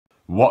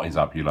What is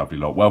up, you lovely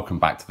lot? Welcome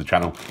back to the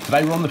channel.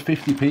 Today we're on the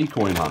 50p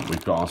coin hunt.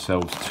 We've got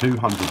ourselves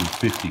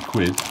 250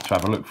 quid to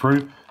have a look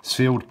through.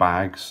 Sealed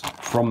bags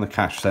from the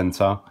cash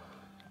centre.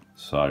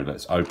 So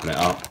let's open it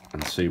up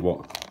and see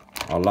what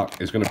our luck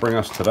is going to bring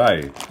us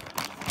today.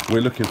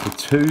 We're looking for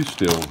two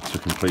still to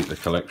complete the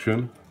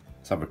collection.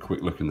 Let's have a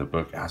quick look in the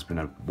book. It has been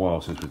a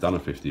while since we've done a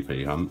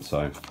 50p hunt,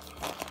 so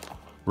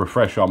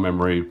refresh our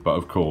memory. But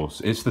of course,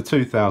 it's the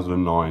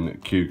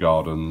 2009 Kew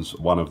Gardens,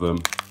 one of them.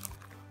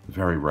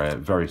 Very rare,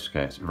 very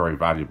scarce, very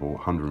valuable,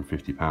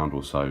 £150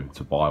 or so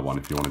to buy one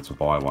if you wanted to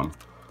buy one.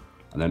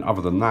 And then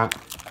other than that,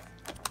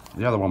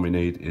 the other one we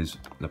need is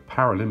the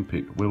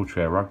Paralympic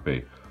wheelchair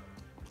rugby.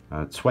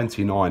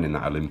 29 in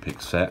that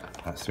Olympic set,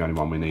 that's the only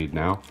one we need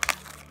now.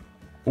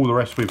 All the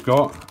rest we've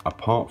got,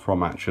 apart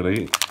from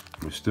actually,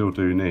 we still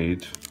do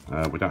need,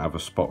 we don't have a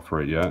spot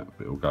for it yet,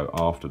 but it'll go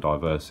after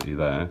diversity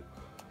there,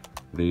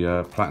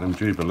 the Platinum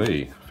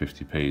Jubilee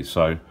 50p.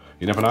 So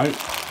you never know,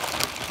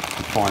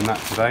 we'll find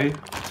that today.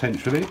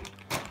 Potentially.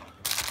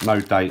 No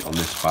date on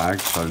this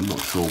bag, so I'm not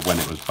sure when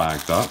it was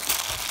bagged up.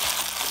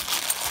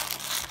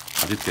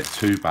 I did get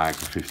two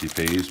bags of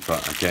 50p's,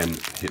 but again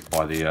hit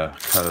by the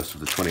curse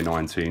of the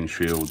 2019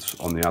 shields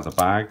on the other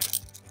bag,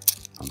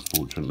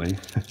 unfortunately.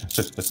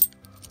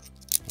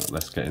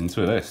 Let's get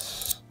into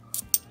this.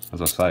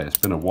 As I say, it's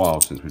been a while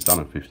since we've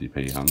done a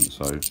 50p hunt,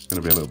 so it's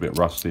going to be a little bit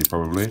rusty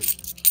probably.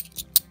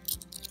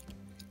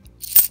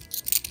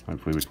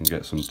 Hopefully we can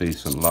get some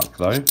decent luck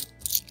though.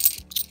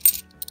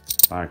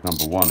 Bag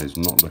number one is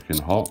not looking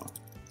hot,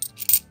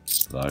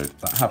 though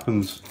that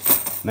happens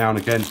now and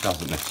again,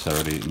 doesn't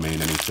necessarily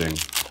mean anything.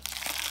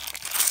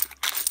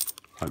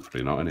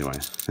 Hopefully not anyway.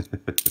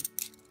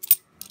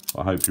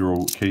 I hope you're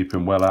all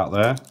keeping well out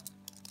there.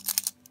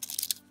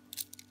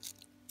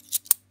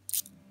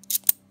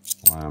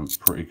 I am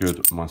pretty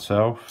good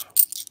myself.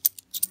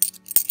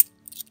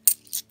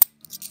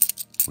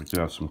 We do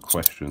have some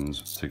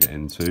questions to get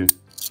into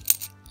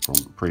from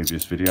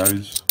previous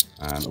videos,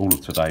 and all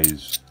of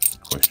today's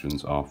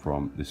questions are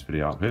from this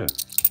video up here.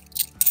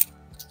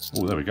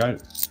 Oh, there we go.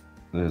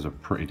 There's a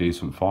pretty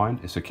decent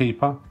find. It's a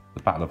keeper.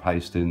 The Battle of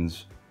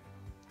Hastings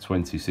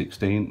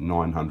 2016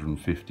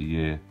 950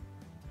 year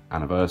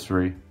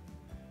anniversary.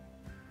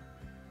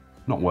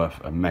 Not worth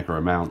a mega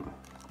amount,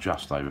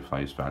 just over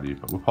face value,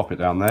 but we'll pop it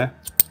down there.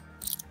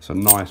 It's a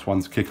nice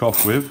one to kick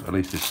off with. At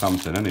least it's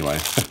something anyway.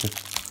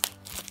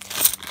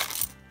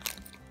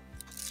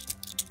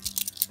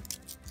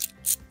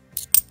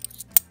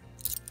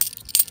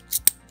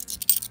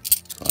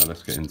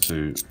 Let's get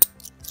into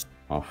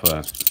our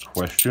first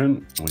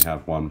question. We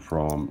have one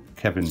from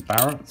Kevin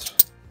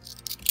Barrett.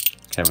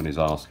 Kevin is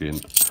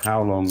asking,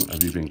 how long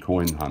have you been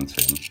coin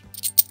hunting?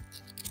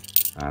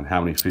 And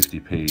how many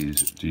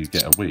 50p's do you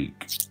get a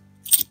week?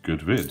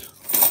 Good vid.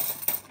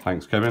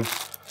 Thanks, Kevin.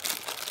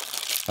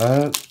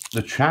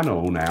 The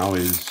channel now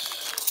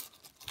is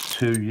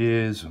 2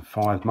 years and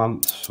 5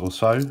 months or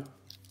so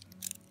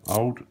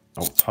old.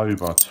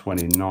 October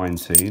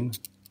 2019.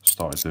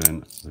 Started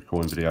doing the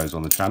coin videos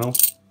on the channel.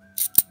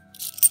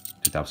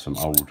 Did have some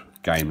old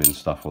gaming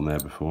stuff on there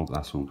before, but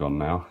that's all gone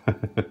now.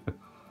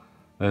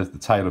 There's the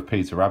Tale of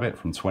Peter Rabbit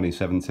from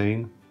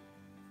 2017.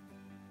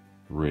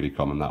 Really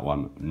common, that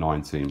one.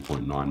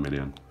 19.9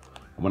 million.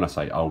 And when I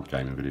say old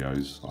gaming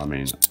videos, I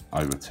mean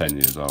over 10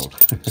 years old.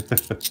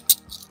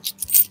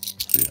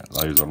 So yeah,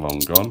 those are long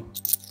gone.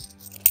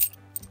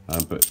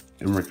 But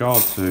in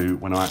regard to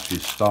when I actually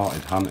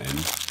started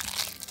hunting,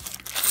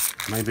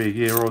 maybe a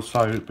year or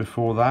so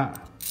before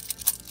that,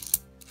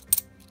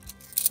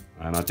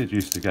 and I did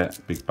used to get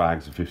big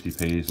bags of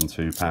 50p's and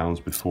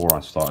 £2 before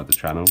I started the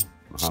channel,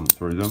 hunt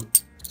through them.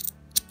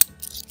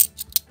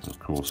 And of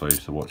course I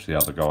used to watch the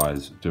other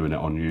guys doing it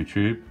on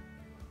YouTube.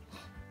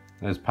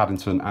 There's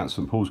Paddington at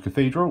St Paul's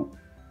Cathedral,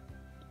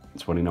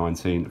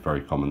 2019,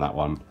 very common that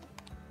one.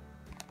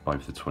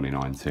 Both the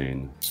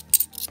 2019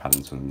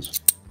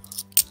 Paddingtons,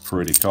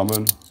 pretty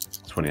common.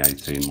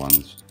 2018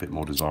 one's a bit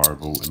more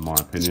desirable in my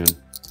opinion.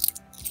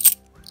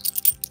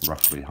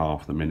 Roughly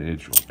half the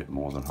mintage, or a bit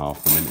more than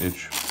half the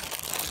mintage.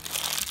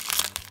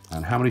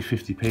 And how many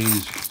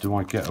 50p's do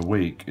I get a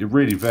week? It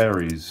really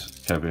varies,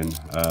 Kevin.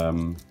 I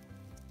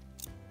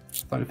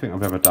don't think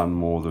I've ever done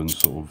more than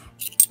sort of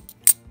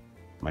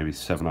maybe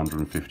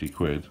 750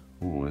 quid.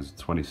 Oh, there's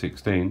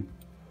 2016.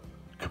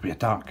 Could be a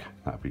duck.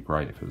 That'd be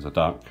great if it was a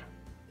duck.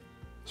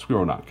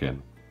 Squirrel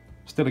nutkin.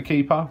 Still a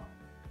keeper,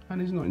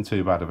 and he's not in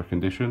too bad of a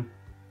condition.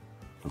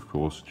 Of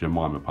course,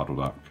 Jemima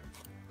Puddleduck.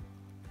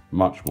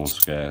 Much more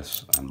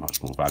scarce and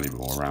much more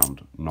valuable,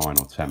 around £9 or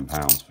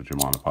 £10 for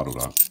Jemima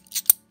Puddleduck.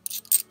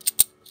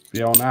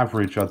 Yeah, on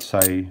average, I'd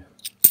say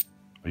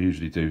I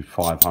usually do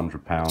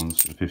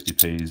 £500 and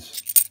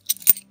 50p's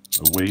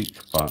a week,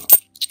 but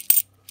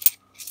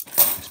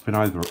it's been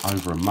over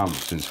a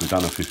month since we've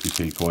done a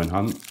 50p coin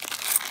hunt.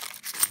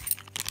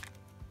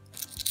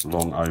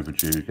 Long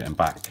overdue getting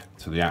back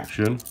to the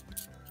action.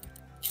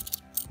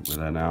 We're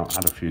there now,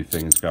 had a few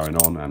things going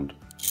on, and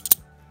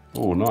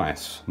oh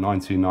nice,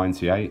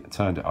 1998,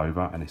 turned it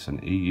over and it's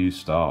an EU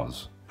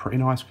Stars. Pretty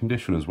nice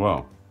condition as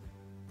well.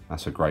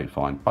 That's a great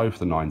find. Both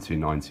the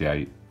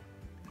 1998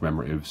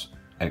 commemoratives,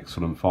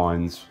 excellent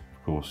finds.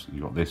 Of course,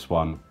 you got this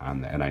one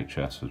and the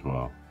NHS as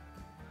well.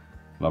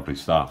 Lovely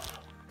stuff.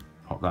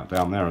 Pop that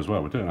down there as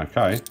well. We're doing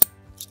okay.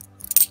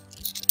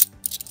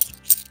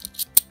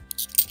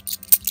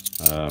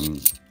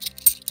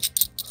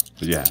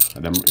 But yeah,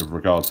 and then in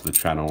regards to the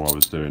channel, I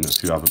was doing a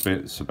few other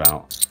bits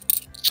about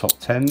top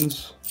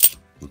 10s.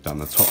 We've done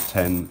the top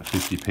 10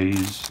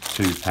 50p's,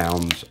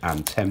 £2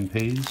 and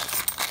 10p's.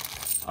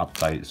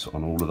 Updates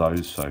on all of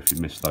those, so if you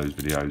missed those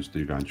videos,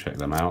 do go and check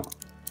them out.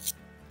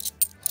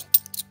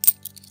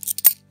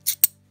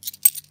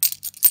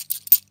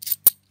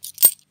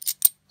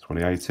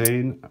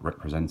 (2018)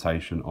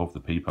 representation of the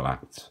People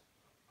Act.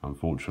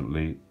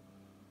 Unfortunately,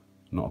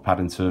 not a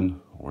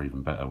Paddington, or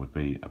even better would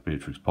be a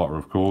Beatrix Potter,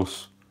 of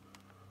course.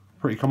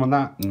 Pretty common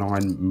that,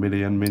 9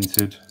 million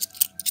minted,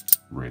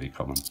 really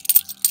common.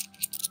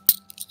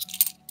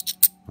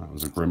 That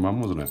was a grim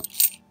one, wasn't it?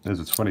 There's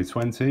a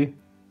 2020,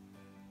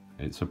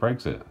 it's a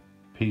Brexit.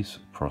 Peace,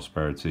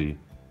 prosperity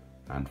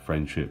and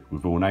friendship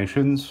with all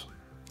nations.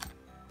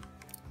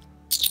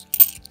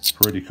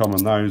 Pretty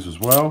common those as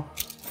well.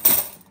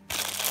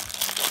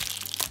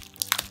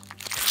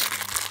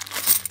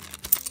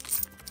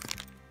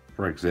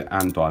 Brexit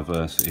and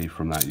diversity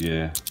from that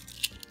year.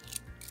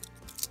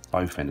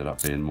 Both ended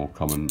up being more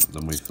common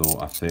than we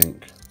thought, I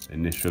think,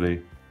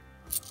 initially.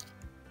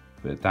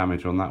 Bit of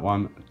damage on that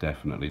one,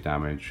 definitely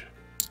damage.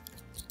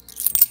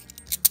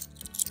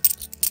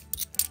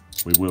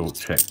 We will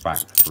check back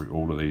through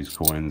all of these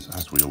coins,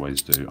 as we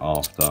always do,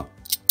 after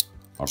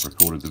I've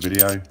recorded the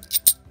video.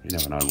 You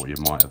never know what you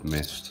might have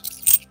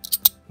missed.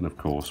 And of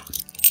course, we're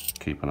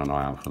keeping an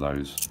eye out for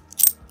those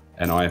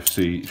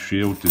NIFC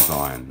shield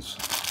designs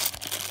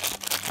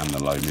and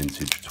the low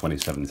mintage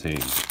 2017.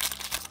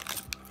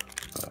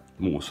 But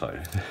more so,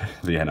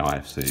 the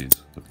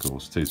NIFCs, of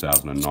course,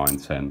 2009,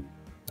 10,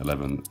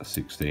 11,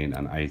 16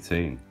 and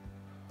 18.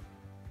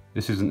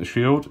 This isn't a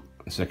shield,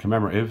 it's a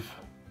commemorative.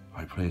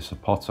 Hopefully it's a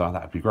Potter,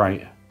 that'd be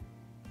great.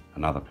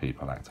 Another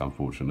People Act,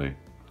 unfortunately.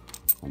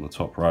 On the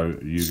top row,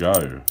 you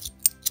go.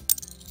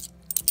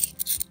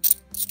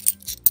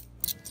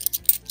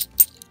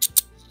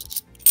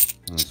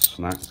 There's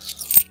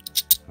Snacks,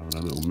 having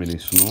a little mini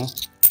snore.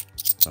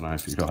 Don't know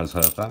if you guys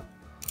heard that.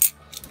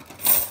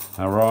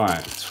 All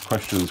right,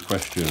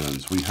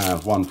 questions. We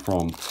have one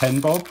from 10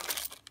 Bob.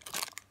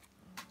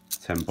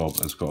 10 Bob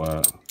has got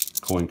a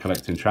coin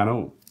collecting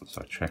channel,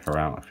 so check her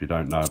out if you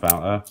don't know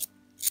about her.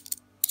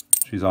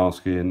 She's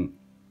asking,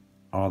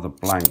 are the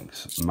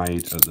blanks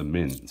made at the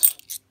mint?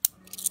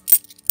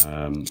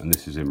 And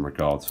this is in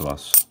regard to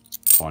us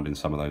finding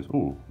some of those.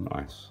 Oh,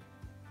 nice.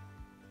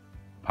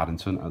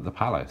 Paddington at the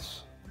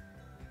Palace.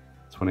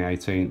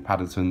 2018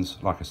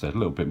 Paddingtons, like I said, a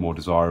little bit more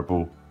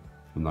desirable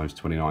than those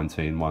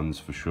 2019 ones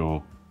for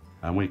sure.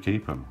 And we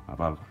keep them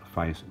above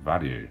face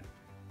value.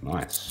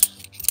 Nice.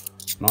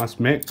 Nice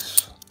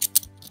mix.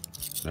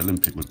 The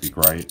Olympic would be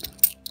great.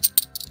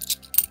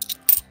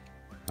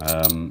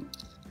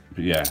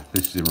 But yeah,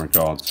 this is in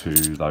regard to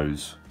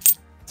those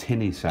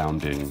tinny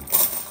sounding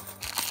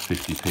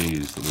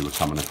 50p's that we were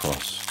coming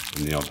across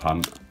in the odd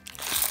hunt.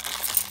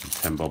 And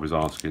 10 Bob is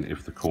asking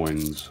if the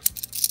coins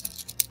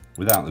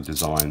without the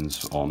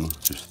designs on,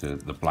 just the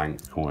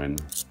blank coin,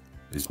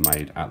 is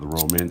made at the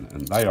Royal Mint,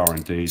 and they are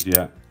indeed,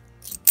 yeah.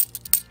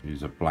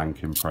 Use a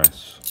blank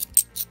impress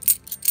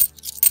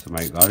to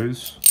make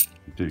those.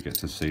 You do get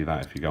to see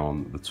that if you go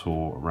on the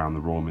tour around the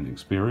Royal Mint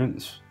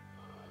experience.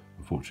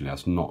 Unfortunately,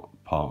 that's not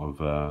part of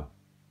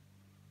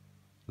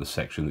the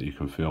section that you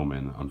can film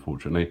in,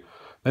 unfortunately.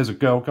 There's a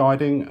girl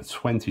guiding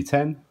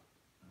 2010,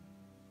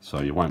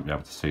 so you won't be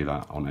able to see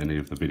that on any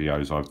of the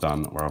videos I've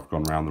done where I've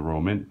gone around the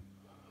Royal Mint.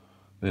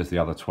 There's the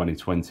other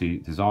 2020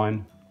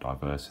 design,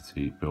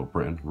 Diversity Built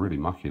Britain. Really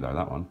mucky though,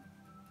 that one.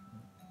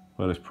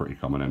 But it's pretty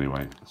common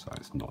anyway, so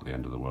it's not the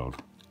end of the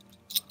world.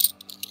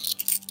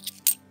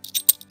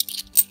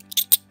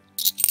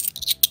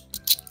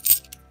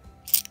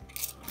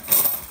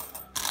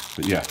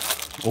 But yeah,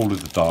 all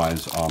of the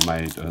dies are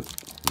made at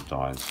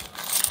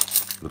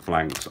the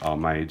blanks are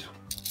made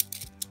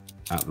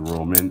at the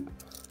Royal Mint.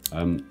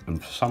 And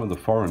for some of the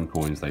foreign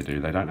coins they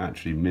don't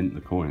actually mint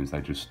the coins,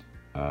 they just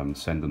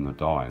send them the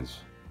dies.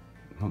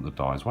 Not the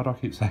dies, why do I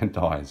keep saying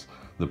dies?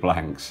 The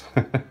blanks.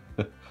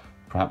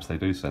 Perhaps they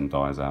do send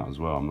dies out as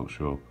well, I'm not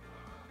sure.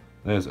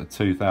 There's a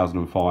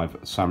 2005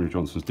 Samuel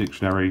Johnson's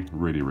Dictionary,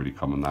 really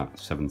common that,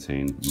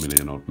 17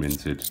 million odd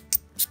minted.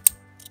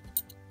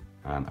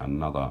 And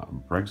another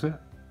Brexit.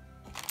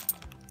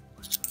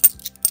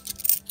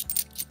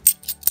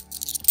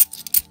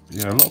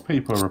 Yeah, a lot of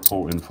people are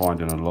reporting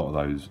finding a lot of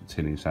those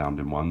tinny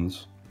sounding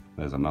ones.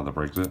 There's another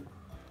Brexit.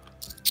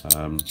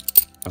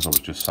 As I was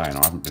just saying,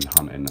 I haven't been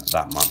hunting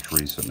that much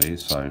recently,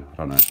 so I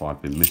don't know if I've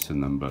been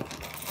missing them, but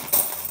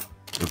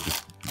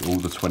of all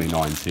the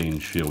 2019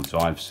 shields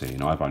I've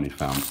seen, I've only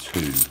found 2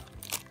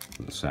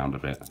 that sound a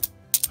bit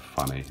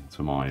funny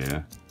to my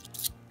ear.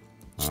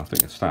 I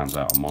think it stands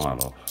out a mile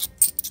off.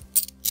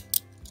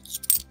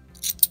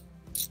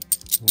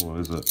 Or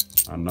is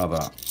it another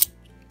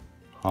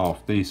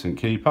half decent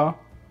keeper,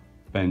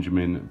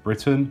 Benjamin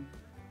Britten.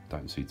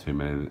 Don't see too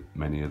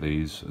many of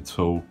these at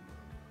all.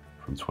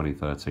 From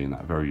 2013,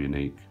 that very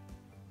unique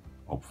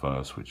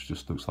obverse, which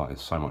just looks like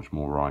there's so much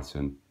more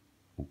writing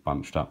all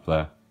bunched up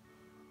there.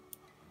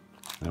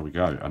 There we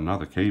go,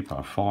 another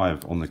keeper.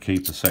 5 on the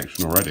keeper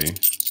section already,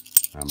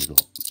 and we've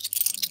got a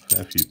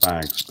fair few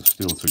bags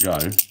still to go.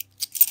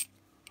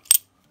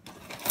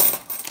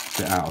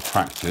 Bit out of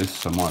practice,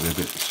 so might be a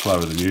bit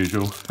slower than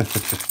usual.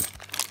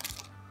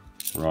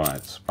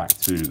 Right, back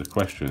to the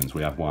questions.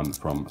 We have one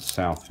from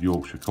South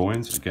Yorkshire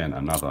Coins. Again,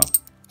 another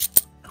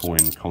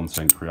coin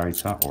content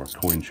creator or a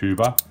coin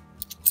tuber.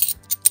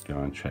 Go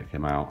and check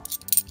him out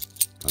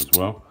as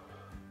well.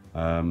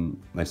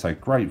 They say,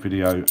 great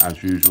video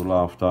as usual,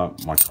 laughter.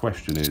 My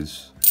question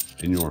is,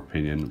 in your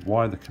opinion,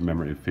 why are the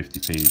commemorative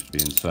 50p's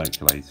being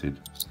circulated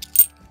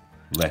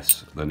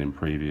less than in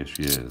previous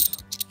years?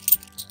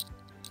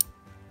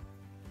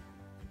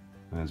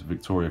 There's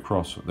Victoria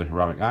Cross, the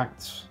heroic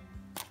acts.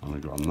 And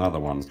we've got another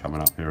one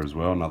coming up here as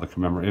well, another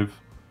commemorative.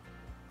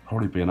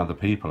 Probably be another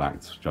people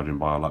act, judging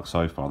by our luck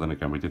so far. Then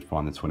again, we did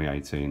find the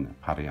 2018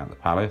 Paddy at the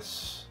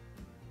Palace.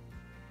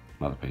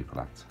 Another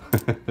people act.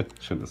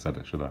 Shouldn't have said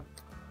it, should I?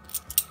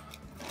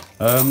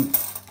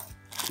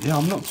 Yeah,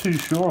 I'm not too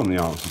sure on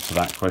the answer to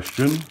that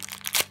question.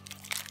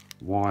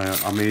 Why?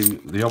 I mean,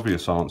 the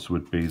obvious answer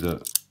would be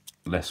that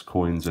less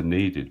coins are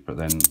needed, but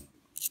then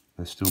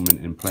they're still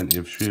minting plenty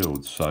of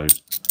shields, so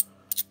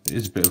it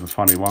is a bit of a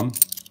funny one.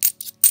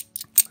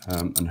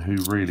 And who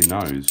really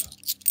knows?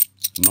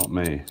 Not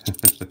me.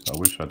 I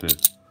wish I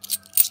did.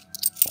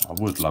 But I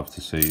would love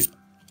to see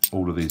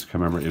all of these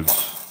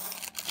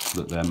commemoratives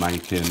that they're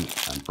making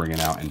and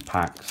bringing out in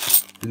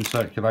packs in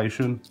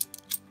circulation.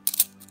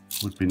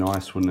 Would be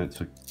nice, wouldn't it,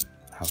 to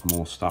have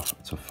more stuff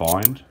to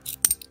find.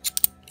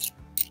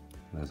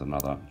 There's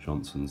another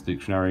Johnson's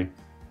Dictionary.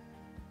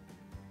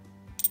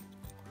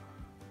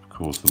 Of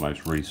course, the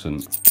most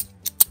recent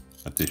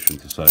addition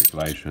to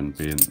circulation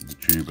being the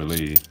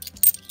Jubilee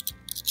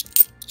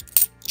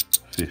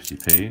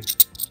 50p.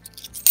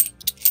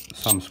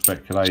 Some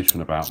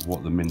speculation about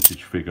what the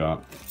mintage figure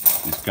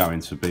is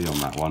going to be on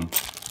that one.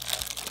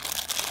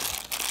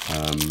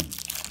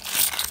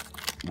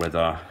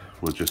 Whether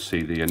we'll just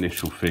see the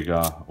initial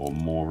figure or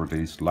more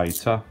released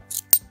later.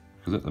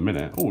 Because at the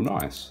minute, oh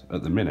nice,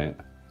 at the minute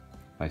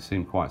they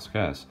seem quite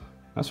scarce.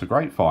 That's a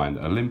great find.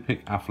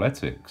 Olympic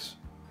Athletics.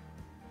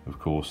 Of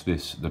course,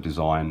 the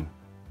design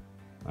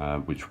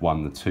which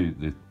won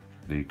the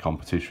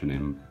competition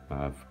in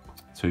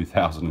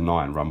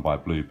 2009, run by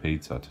Blue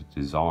Peter, to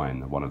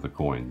design one of the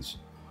coins.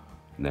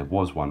 And there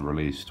was one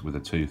released with a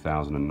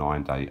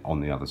 2009 date on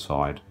the other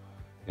side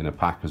in a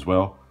pack as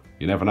well.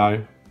 You never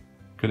know.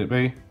 Could it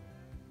be?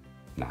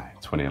 No,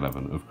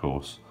 2011, of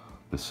course,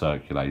 the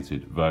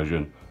circulated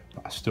version.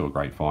 But still a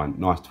great find.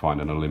 Nice to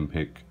find an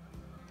Olympic.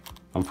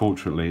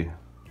 Unfortunately,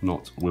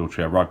 not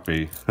wheelchair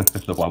rugby,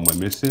 the one we're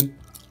missing.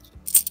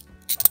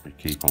 But we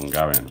keep on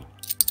going.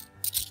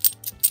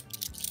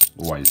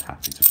 Always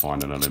happy to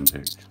find an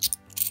Olympic.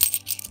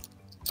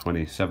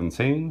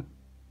 2017,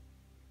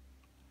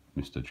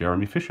 Mr.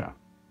 Jeremy Fisher.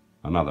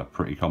 Another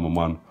pretty common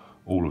one.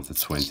 All of the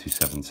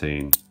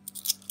 2017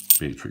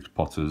 Beatrix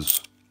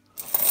Potters.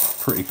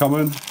 Pretty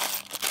common.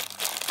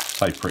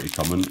 Say pretty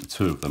common.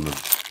 2 of them are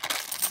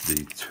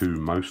the 2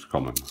 most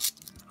common.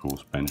 Of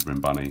course, Benjamin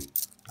Bunny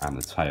and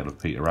the Tale of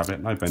Peter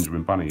Rabbit. No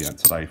Benjamin Bunny yet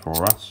today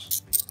for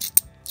us.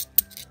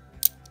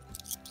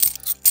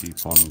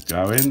 Keep on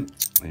going.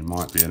 He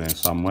might be in there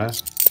somewhere.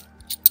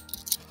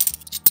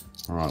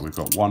 Alright, we've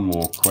got one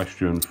more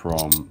question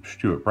from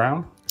Stuart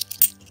Brown.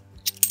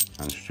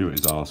 And Stuart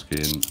is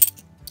asking,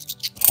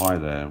 hi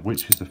there,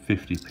 which is the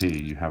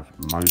 50p you have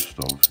most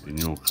of in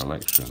your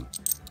collection?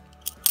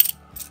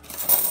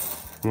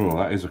 Oh,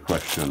 that is a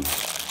question.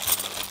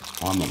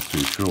 I'm not too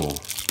sure.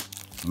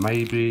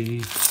 Maybe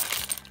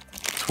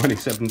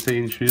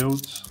 2017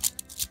 shields?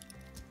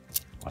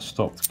 I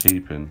stopped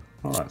keeping,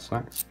 alright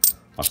snacks.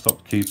 I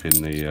stopped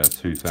keeping the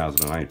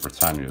 2008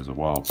 Britannias a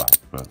while back,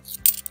 but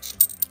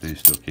I do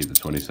still keep the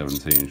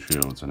 2017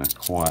 shields, and they're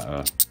quite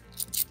a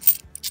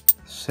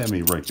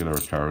semi-regular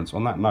occurrence.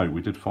 On that note,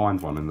 we did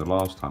find one in the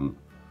last hunt.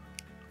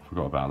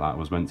 Forgot about that. I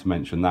was meant to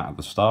mention that at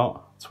the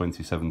start.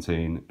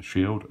 2017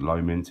 shield,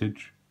 low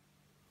mintage.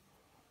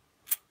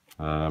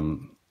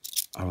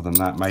 Other than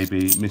that,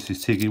 maybe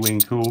Mrs. Tiggy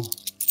Winkle,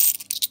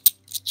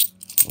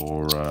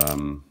 or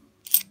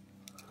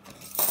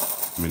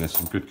I mean, there's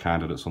some good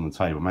candidates on the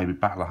table. Maybe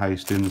Battle of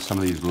Hastings, some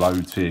of these low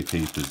tier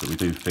keepers that we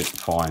do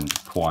find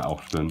quite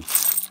often.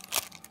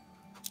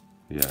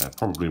 Yeah,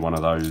 probably one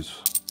of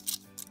those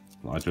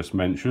that I just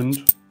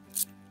mentioned.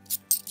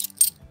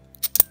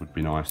 Would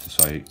be nice to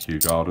say Kew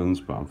Gardens,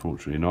 but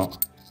unfortunately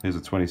not. Here's a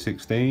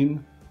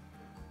 2016.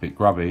 Bit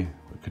grubby,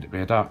 but could it be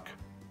a duck?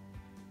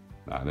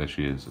 No, there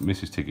she is,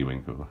 Mrs. Tiggy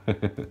Winkle.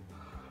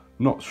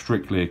 Not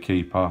strictly a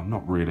keeper,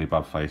 not really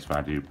above face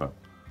value, but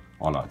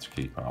I like to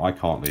keep her. I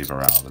can't leave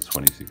her out of the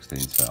 2016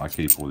 set. I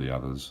keep all the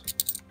others.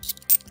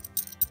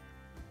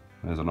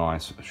 There's a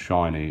nice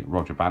shiny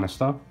Roger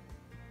Bannister.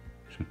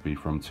 Should be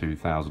from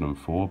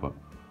 2004, but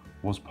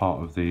was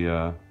part of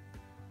the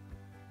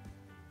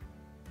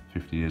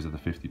 50 years of the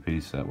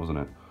 50p set, wasn't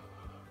it?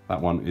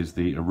 That one is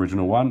the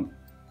original one.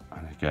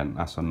 And again,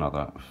 that's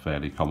another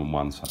fairly common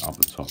one, so up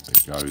the top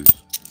it goes.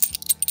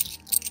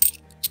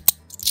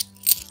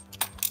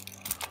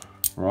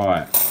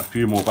 Right, a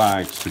few more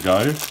bags to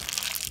go.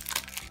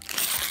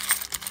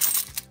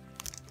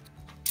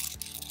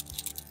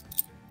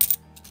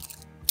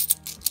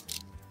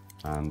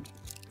 And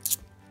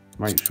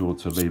make sure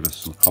to leave us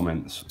some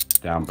comments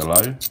down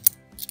below,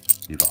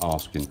 either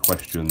asking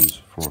questions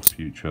for a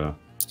future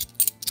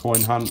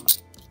coin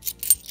hunt.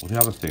 Well, the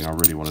other thing I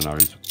really want to know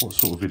is what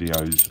sort of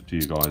videos do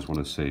you guys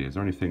want to see? Is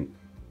there anything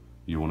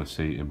you want to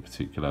see in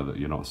particular that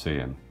you're not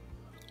seeing?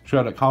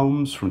 Sherlock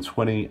Holmes from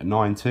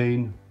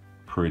 2019,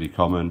 pretty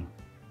common.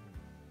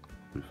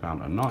 We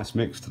found a nice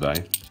mix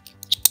today.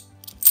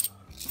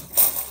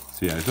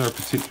 So yeah, is there a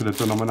particular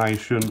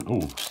denomination?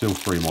 Oh, still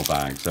 3 more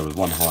bags. There was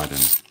one hiding.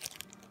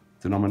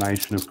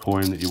 Denomination of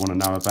coin that you want to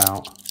know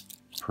about?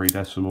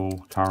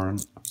 Pre-decimal,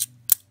 current?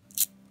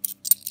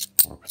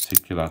 Or a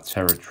particular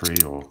territory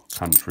or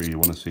country you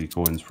want to see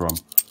coins from?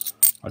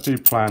 I do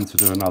plan to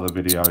do another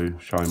video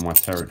showing my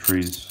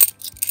territories.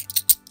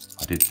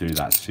 I did do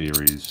that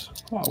series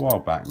quite a while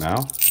back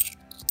now.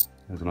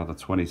 There's another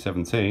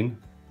 2017.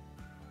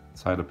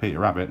 Taylor Peter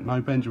Rabbit.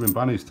 No Benjamin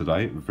Bunnies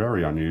today.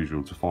 Very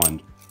unusual to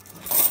find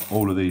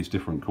all of these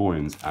different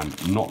coins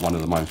and not one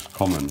of the most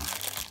common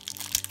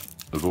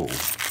of all.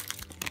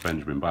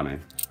 Benjamin Bunny.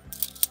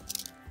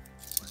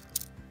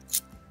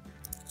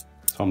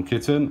 Tom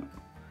Kitten.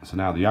 So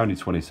now the only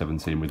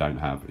 2017 we don't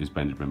have is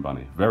Benjamin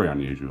Bunny. Very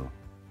unusual.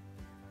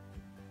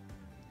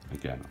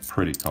 Again,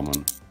 pretty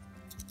common.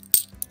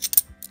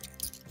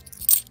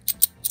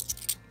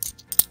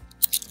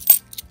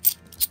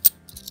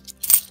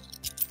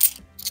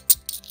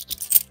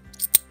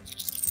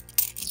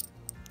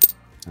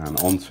 And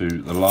on to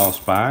the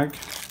last bag.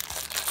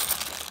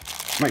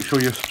 Make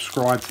sure you're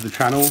subscribed to the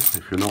channel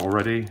if you're not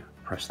already.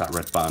 Press that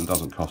red button,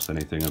 doesn't cost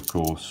anything of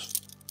course.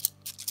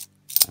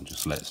 And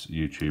just lets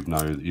YouTube know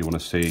that you want to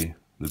see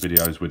the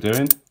videos we're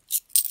doing.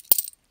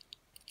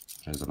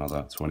 There's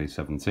another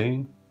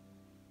 2017.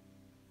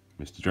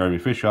 Mr. Jeremy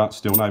Fisher,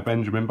 still no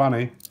Benjamin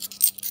Bunny.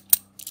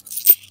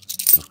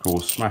 Of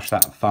course, smash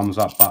that thumbs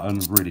up button,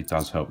 really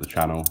does help the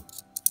channel.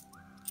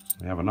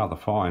 We have another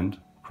find,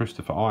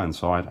 Christopher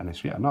Ironside, and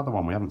it's yet another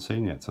one we haven't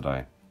seen yet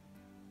today.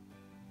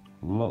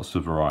 Lots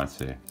of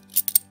variety.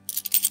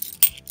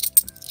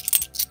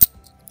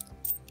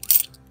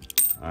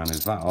 And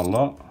is that a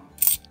lot?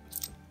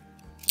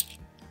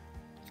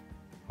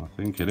 I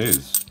think it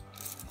is.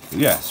 But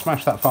yeah,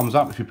 smash that thumbs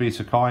up if you'd be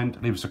so kind.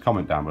 Leave us a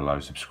comment down below.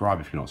 Subscribe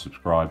if you're not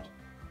subscribed.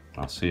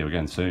 And I'll see you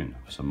again soon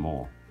for some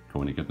more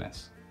coiny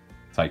goodness.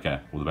 Take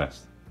care. All the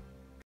best.